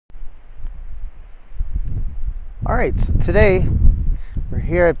Alright, so today we're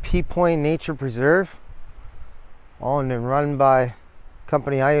here at Pea Point Nature Preserve, owned and run by a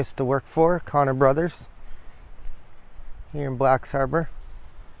company I used to work for, Connor Brothers, here in Black's Harbour.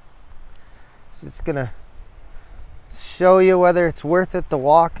 Just gonna show you whether it's worth it to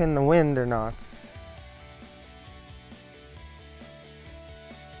walk in the wind or not.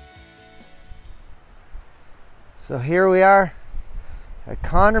 So here we are at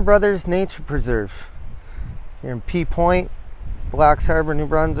Connor Brothers Nature Preserve here in Pea Point, Black's Harbour, New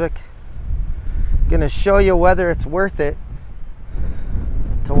Brunswick. Gonna show you whether it's worth it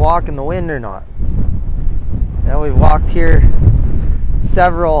to walk in the wind or not. Now we've walked here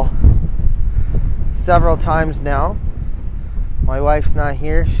several times now. My wife's not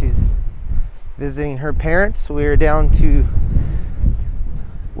here, she's visiting her parents. We are down to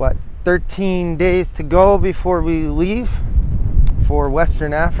 13 days to go before we leave for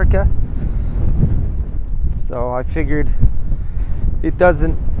Western Africa. So I figured it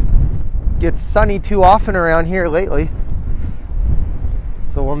doesn't get sunny too often around here lately,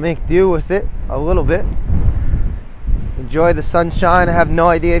 so we'll make do with it a little bit. Enjoy the sunshine. I have no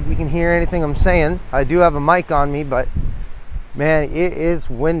idea if you can hear anything I'm saying. I do have a mic on me, but man, it is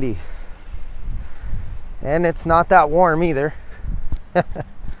windy. And it's not that warm either.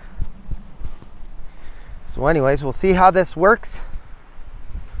 So anyways, we'll see how this works.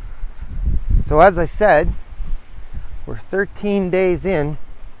 So as I said, we're 13 days in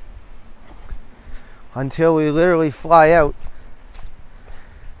until we literally fly out.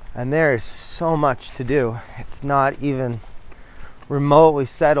 And there is so much to do. It's not even remotely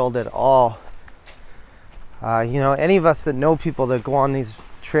settled at all. You know, any of us that know people that go on these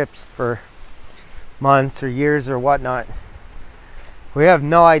trips for months or years or whatnot, we have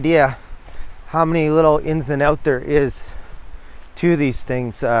no idea how many little ins and outs there is to these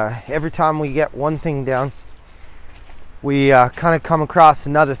things. Every time we get one thing down, we kind of come across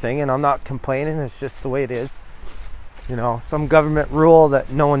another thing, and I'm not complaining, it's just the way it is. You know, some government rule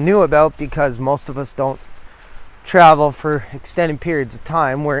that no one knew about because most of us don't travel for extended periods of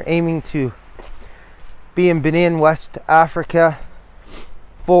time. We're aiming to be in Benin, West Africa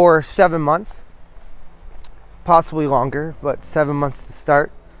for 7 months, possibly longer, but 7 months to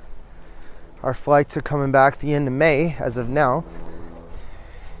start. Our flights are coming back the end of May as of now.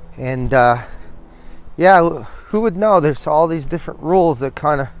 And yeah, who would know? There's all these different rules that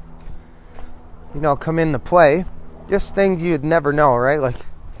kind of, you know, come into play. Just things you'd never know, right? Like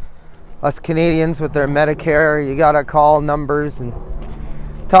us Canadians with their Medicare, you gotta call numbers and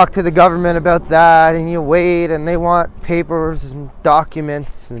talk to the government about that, and you wait, and they want papers and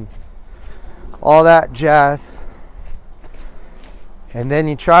documents and all that jazz. And then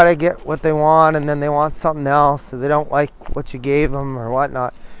you try to get what they want, and then they want something else, so they don't like what you gave them or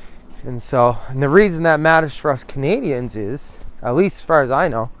whatnot. And the reason that matters for us Canadians is, at least as far as I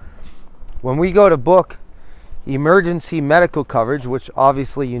know, when we go to book emergency medical coverage, which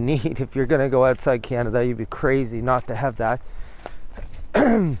obviously you need if you're going to go outside Canada, you'd be crazy not to have that.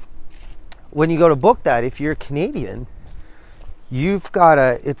 When you go to book that, if you're Canadian, you've got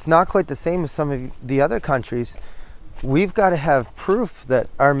to, it's not quite the same as some of the other countries. We've got to have proof that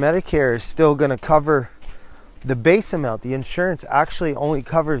our Medicare is still going to cover the base amount. The insurance actually only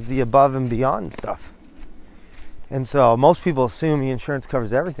covers the above and beyond stuff. And so most people assume the insurance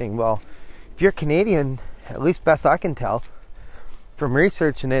covers everything. Well, if you're Canadian, at least best I can tell from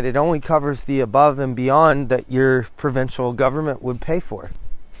researching it, it only covers the above and beyond that your provincial government would pay for.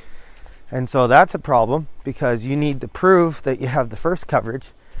 And so that's a problem, because you need to prove that you have the first coverage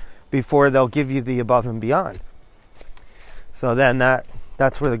before they'll give you the above and beyond. So then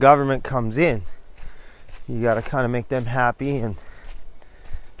that's where the government comes in. You got to kind of make them happy and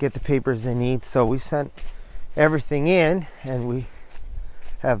get the papers they need. So we sent everything in, and we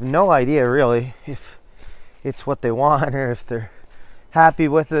have no idea really if it's what they want or if they're happy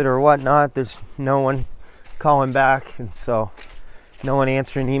with it or whatnot. There's no one calling back, and so no one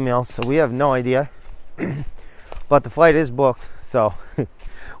answering emails, so we have no idea. But the flight is booked, so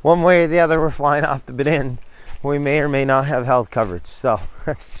one way or the other we're flying off to Benin. We may or may not have health coverage, so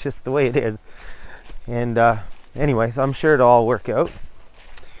that's just the way it is. And anyways, I'm sure it'll all work out.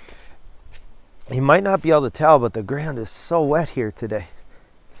 You might not be able to tell, but the ground is so wet here today.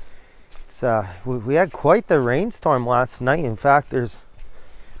 It's we had quite the rainstorm last night. In fact, I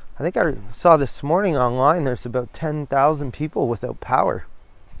think I saw this morning online, there's about 10,000 people without power.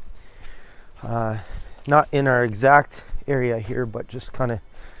 Not in our exact area here, but just kind of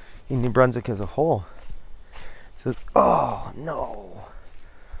in New Brunswick as a whole. So, oh no,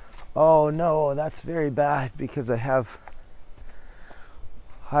 that's very bad, because I have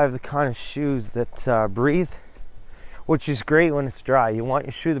the kind of shoes that breathe. which is great when it's dry. You want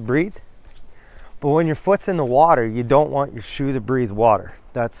your shoe to breathe, but when your foot's in the water, you don't want your shoe to breathe water.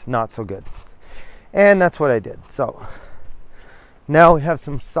 That's not so good. And that's what I did. So now we have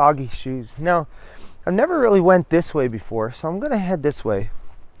some soggy shoes. Now, I've never really went this way before, so I'm gonna head this way.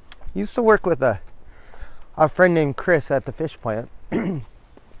 Used to work with a friend named Chris at the fish plant, a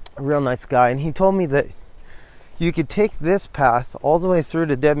real nice guy, and he told me that you could take this path all the way through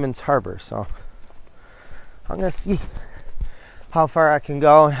to Deadman's Harbour. So I'm gonna see how far I can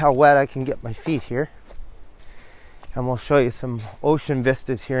go and how wet I can get my feet here, and we'll show you some ocean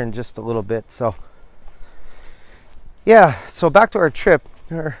vistas here in just a little bit. So yeah, so back to our trip.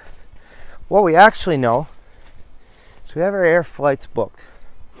 What we actually know is we have our air flights booked.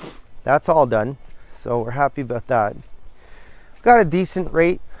 That's all done, so we're happy about that. Got a decent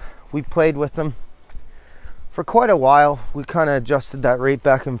rate. We played with them for quite a while. We kind of adjusted that rate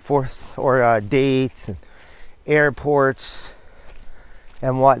back and forth, or dates and airports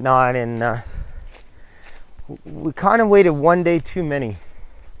and whatnot, and we kind of waited one day too many.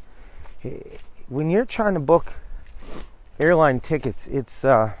 When you're trying to book airline tickets, it's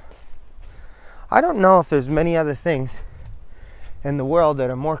I don't know if there's many other things in the world that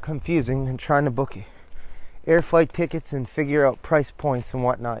are more confusing than trying to book air flight tickets and figure out price points and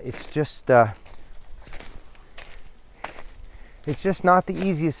whatnot. It's just not the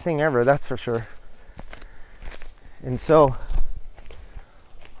easiest thing ever, that's for sure. And so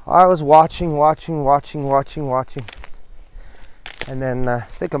I was watching, and then I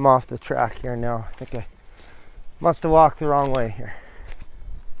think I'm off the track here now. I think I must have walked the wrong way here.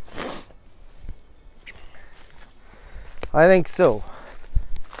 I think so.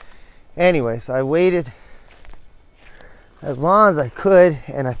 Anyways, I waited as long as I could,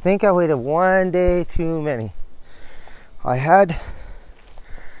 and I think I waited one day too many. I had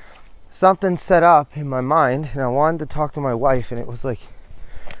something set up in my mind, and I wanted to talk to my wife, and it was like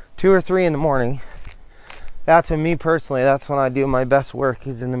 2 or 3 in the morning. That's when me personally, that's when I do my best work,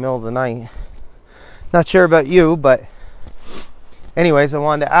 is in the middle of the night. Not sure about you, but anyways, I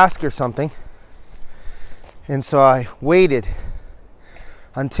wanted to ask her something. And so I waited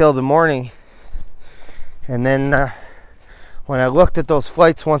until the morning, and then when I looked at those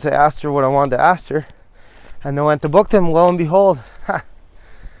flights, once I asked her what I wanted to ask her, and then went to book them, lo and behold,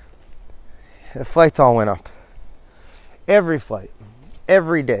 the flights all went up. Every flight,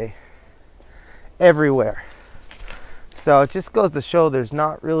 every day, everywhere. So it just goes to show there's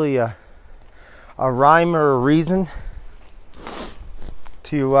not really a rhyme or a reason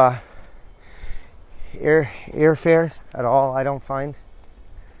to airfares at all, I don't find.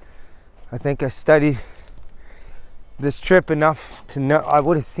 I think I studied this trip enough to know. I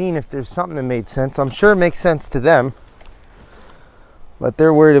would have seen if there's something that made sense. I'm sure it makes sense to them, but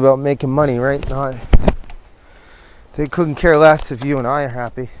they're worried about making money, right? Not, they couldn't care less if you and I are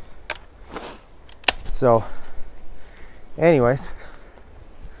happy. So anyways,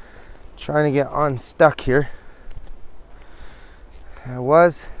 trying to get unstuck here. I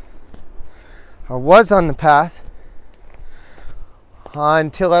was on the path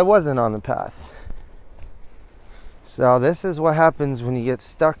until I wasn't on the path. So this is what happens when you get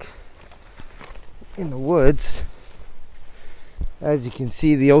stuck in the woods. As you can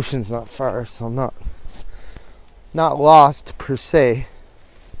see, the ocean's not far, so I'm not lost per se,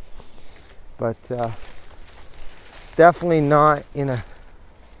 but definitely not in a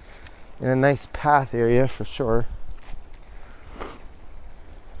nice path area for sure.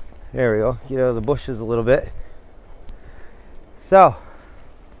 There we go. Get out of the bushes a little bit. So,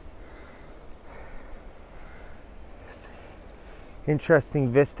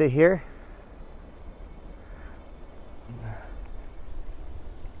 interesting vista here.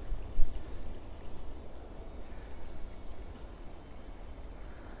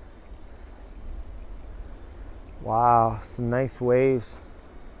 Wow, some nice waves.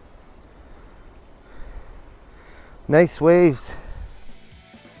 Nice waves.